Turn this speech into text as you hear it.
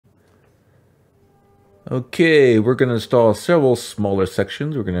Okay, we're going to install several smaller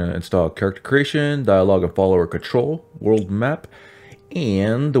sections. We're going to install character creation, dialogue and follower control, world map,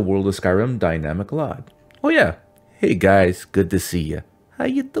 and the World of Skyrim dynamic LOD. Oh yeah, hey guys, good to see you. How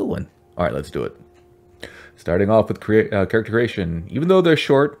you doing? All right, let's do it. Starting off with character creation. Even though they're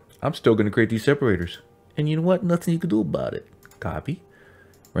short, I'm still going to create these separators. And you know what? Nothing you can do about it. Copy,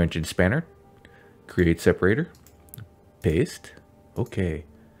 wrench and spanner, create separator, paste. Okay.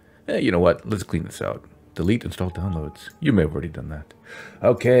 You know what? Let's clean this out. Delete install downloads. You may have already done that.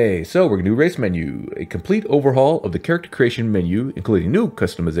 Okay, so we're going to do race menu. A complete overhaul of the character creation menu, including new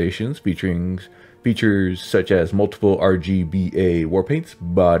customizations featuring features such as multiple RGBA war paints,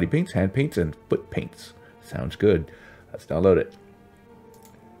 body paints, hand paints, and foot paints. Sounds good. Let's download it.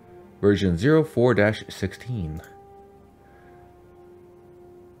 Version 04-16.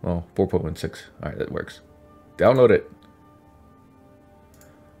 Well, 4.16. Alright, that works. Download it.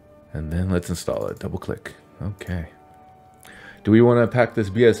 And then let's install it. Double click. Okay. Do we want to unpack this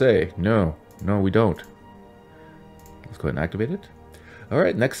BSA? No. No, we don't. Let's go ahead and activate it.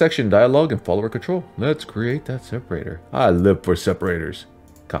 Alright, next section, dialogue and follower control. Let's create that separator. I live for separators.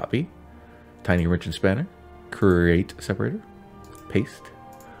 Copy. Tiny wrench and spanner. Create separator. Paste.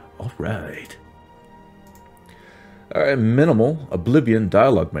 Alright. Alright, minimal Oblivion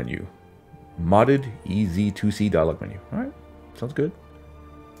dialogue menu. Modded EZ2C dialogue menu. Alright, sounds good.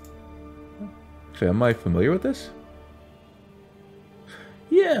 Actually, am I familiar with this?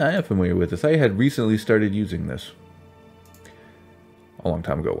 Yeah, I am familiar with this. I had recently started using this. A long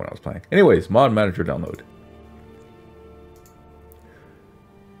time ago when I was playing. Anyways, mod manager download.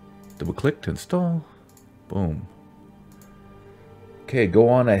 Double click to install. Boom. Okay, go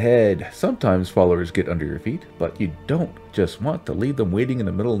on ahead. Sometimes followers get under your feet, but you don't just want to leave them waiting in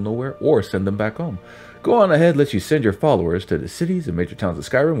the middle of nowhere or send them back home. Go on ahead lets you send your followers to the cities and major towns of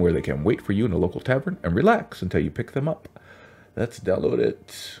Skyrim where they can wait for you in a local tavern and relax until you pick them up. Let's download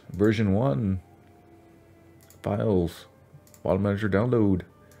it. Version 1. Files. Mod manager download.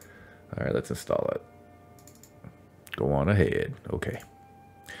 Alright, let's install it. Go on ahead. Okay.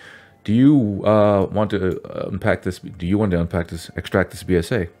 Do you want to unpack this? Do you want to unpack this, extract this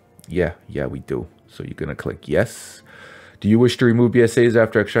BSA? Yeah, we do. So you're going to click yes. Do you wish to remove BSAs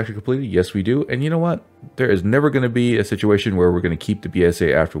after extraction completed? Yes, we do. And you know what? There is never going to be a situation where we're going to keep the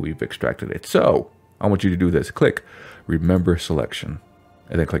BSA after we've extracted it. So I want you to do this. Click remember selection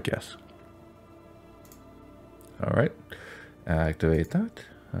and then click yes. All right. Activate that.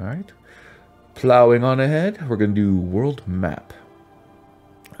 All right. Plowing on ahead. We're going to do world map.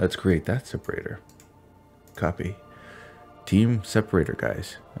 Let's create that separator. Copy. Team separator,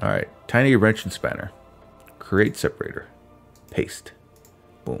 guys. All right. Tiny wrench and spanner. Create separator. Paste.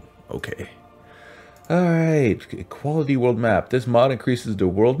 Boom. Okay. All right. Quality world map. This mod increases the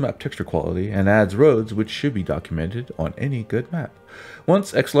world map texture quality and adds roads, which should be documented on any good map.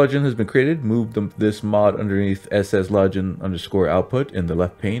 Once XLegend has been created, move this mod underneath sslegend_output in the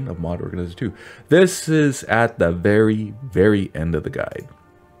left pane of Mod Organizer 2. This is at the very, very end of the guide.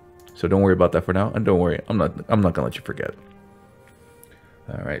 So don't worry about that for now, and don't worry, I'm not gonna let you forget.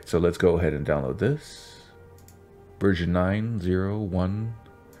 All right, so let's go ahead and download this. Version 9.01.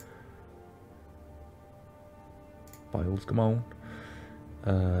 Files, come on.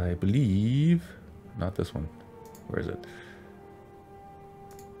 I believe not this one. Where is it?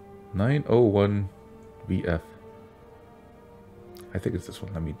 901 VF. I think it's this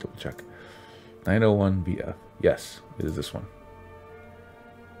one. Let me double check. 901 VF. Yes, it is this one.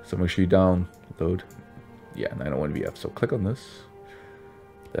 So make sure you download. Yeah, 901 VF. So click on this.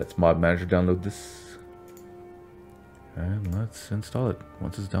 That's mod manager. Download this. And let's install it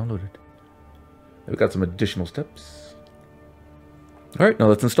once it's downloaded. We've got some additional steps. All right, now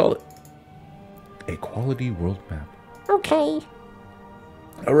let's install it. A quality world map. Okay.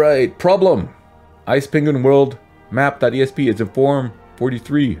 All right, problem. Ice Penguin World Map.esp is in form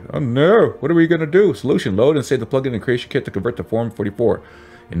 43. Oh no, what are we gonna do? Solution: load and save the plugin and creation kit to convert to form 44.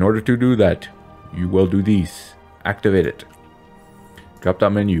 In order to do that, you will do these. Activate it. Drop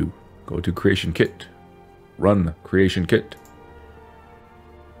down menu. Go to creation kit. Run creation kit.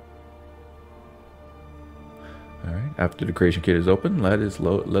 All right. After the creation kit is open, let's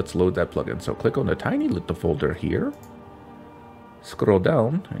load that plugin. So click on the tiny little folder here. Scroll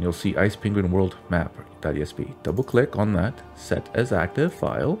down and you'll see Ice Penguin World Map.esp. Double click on that. Set as active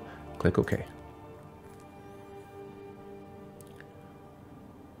file. Click OK.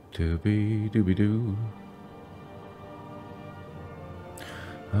 Doobie-doobie-doo.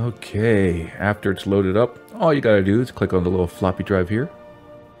 Okay, after it's loaded up, all you gotta do is click on the little floppy drive here.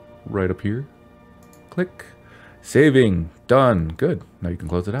 Right up here. Click. Saving. Done. Good. Now you can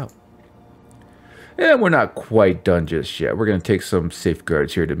close it out. And we're not quite done just yet. We're going to take some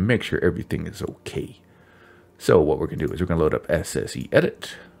safeguards here to make sure everything is okay. So what we're going to do is we're going to load up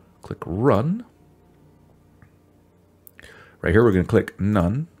Xedit, click Run. Right here we're going to click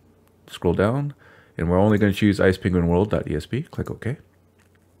None, scroll down, and we're only going to choose icepenguinworld.esp. Click OK.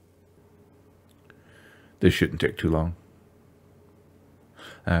 This shouldn't take too long.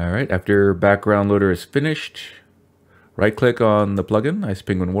 Alright, after background loader is finished, right click on the plugin, Ice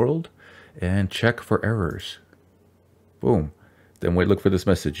Penguin World, and check for errors. Boom. Then wait, look for this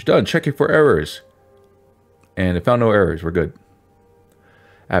message. Done, checking for errors. And it found no errors, we're good.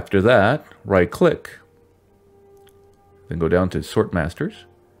 After that, right click. Then go down to Sort Masters.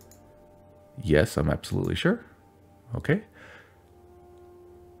 Yes, I'm absolutely sure. Okay.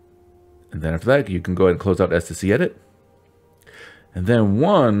 And then after that, you can go ahead and close out Xedit. And then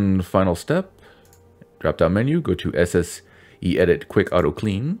one final step, drop down menu, go to Xedit Quick Auto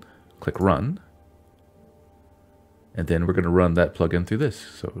Clean, click Run. And then we're going to run that plugin through this.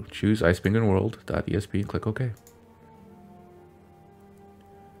 So choose icepenguinworld.esp and click OK.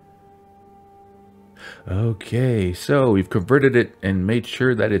 Okay, so we've converted it and made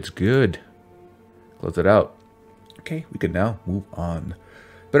sure that it's good. Close it out. Okay, we can now move on.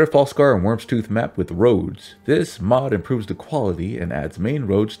 Better Falscar and Worm's Tooth map with roads. This mod improves the quality and adds main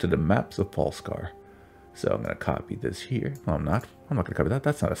roads to the maps of Falscar. So I'm going to copy this here. No, I'm not. I'm not going to copy that.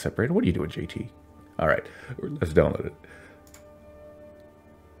 That's not a separator. What are you doing, JT? All right, let's download it.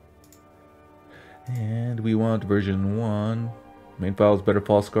 And we want version 1. Main file is Better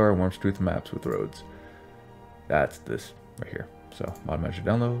Falscar and Worm's Tooth maps with roads. That's this right here. So mod manager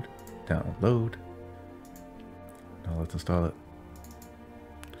download. Now let's install it.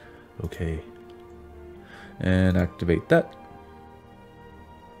 Okay. And activate that.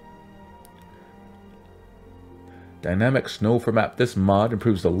 Dynamic snow for map. This mod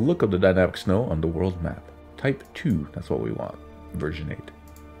improves the look of the dynamic snow on the world map. Type 2, that's what we want. Version 8.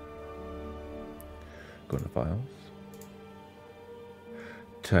 Go to Files.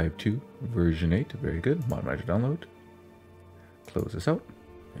 Type 2, version 8. Very good. Mod manager download. Close this out.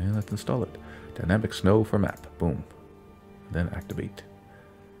 And let's install it. Dynamic snow for map. Boom. Then activate.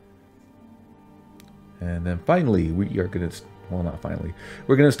 And then finally, we are going to... Well, not finally.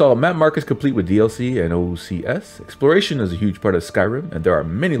 We're going to install map markers complete with DLC and OCS. Exploration is a huge part of Skyrim, and there are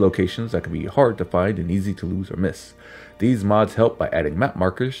many locations that can be hard to find and easy to lose or miss. These mods help by adding map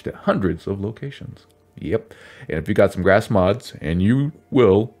markers to hundreds of locations. Yep. And if you got some grass mods, and you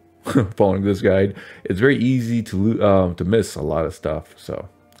will, following this guide, it's very easy to miss a lot of stuff. So,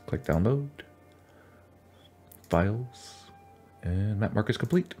 click download, files, and map markers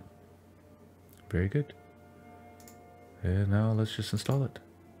complete. Very good. And now let's just install it.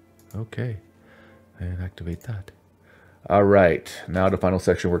 Okay. And activate that. Alright. Now the final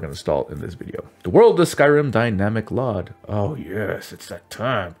section we're going to install in this video. The World of Skyrim Dynamic LOD. Oh yes, it's that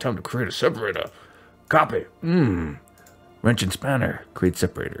time. Time to create a separator. Copy. Wrench and spanner. Create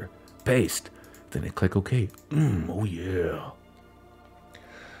separator. Paste. Then I click OK. Oh yeah.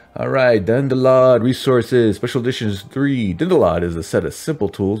 Alright, DarkLadyLexy Resources, Special Editions 3. DarkLadyLexy is a set of simple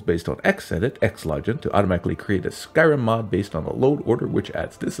tools based on Xedit, Xlogin, to automatically create a Skyrim mod based on a load order which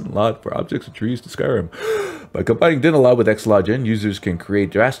adds distant LOD for objects and trees to Skyrim. By combining DarkLadyLexy with Xlogin, users can create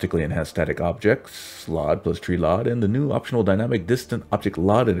drastically enhanced static objects, LOD plus tree LOD, and the new optional dynamic distant object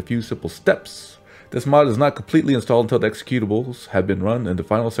LOD in a few simple steps. This mod is not completely installed until the executables have been run in the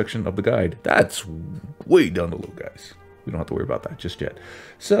final section of the guide. That's way down the road, guys. We don't have to worry about that just yet.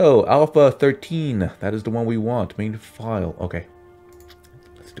 So, Alpha 13, that is the one we want. Main file. Okay.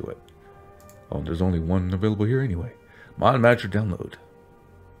 Let's do it. Oh, there's only one available here anyway. Mod Manager download.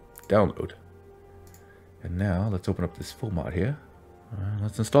 Download. And now, let's open up this full mod here.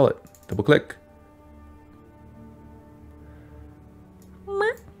 Let's install it. Double click.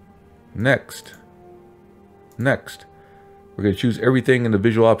 Next. Next. We're going to choose everything in the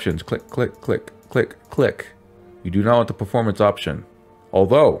visual options. Click, click, click, click, click. You do not want the performance option.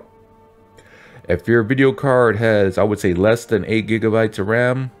 Although, if your video card has, I would say, less than 8 gigabytes of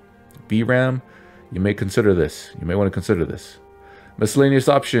RAM, VRAM, you may consider this. You may want to consider this. Miscellaneous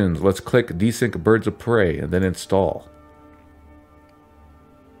options. Let's click Desync Birds of Prey and then install.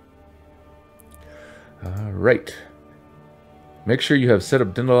 Alright. Make sure you have set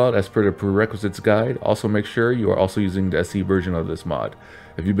up DarkLadyLexy as per the prerequisites guide. Also make sure you are also using the SE version of this mod.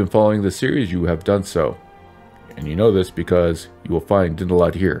 If you've been following the series, you have done so. And you know this because you will find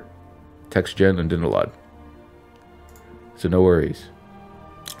DarkLadyLexy here. TextGen and DarkLadyLexy. So no worries.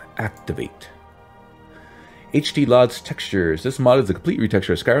 Activate. HDLOD's textures. This mod is a complete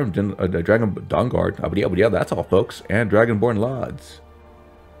retexture of Skyrim, Dragon Dawnguard, that's all folks, and Dragonborn LODs.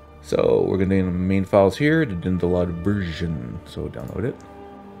 So we're going to name the main files here, the DarkLadyLexy version. So download it.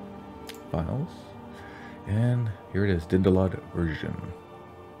 Files. And here it is, DarkLadyLexy version.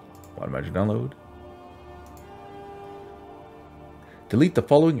 Automatic download. Delete the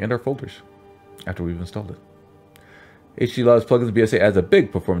following and our folders after we've installed it. HDLOD's plugins BSA adds a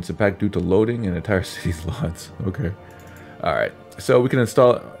big performance impact due to loading an entire city's LODs. Okay. Alright, so we can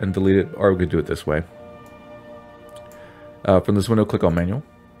install it and delete it, or we could do it this way. From this window, click on Manual.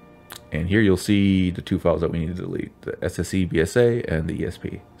 And here you'll see the two files that we need to delete, the SSE BSA and the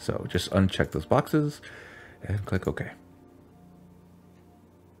ESP. So just uncheck those boxes and click OK.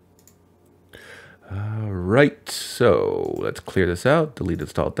 Alright, so let's clear this out, delete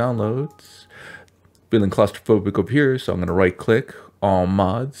installed downloads. Feeling claustrophobic up here, so I'm going to right click, all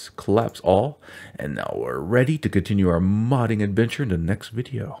mods, collapse all, and now we're ready to continue our modding adventure in the next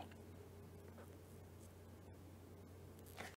video.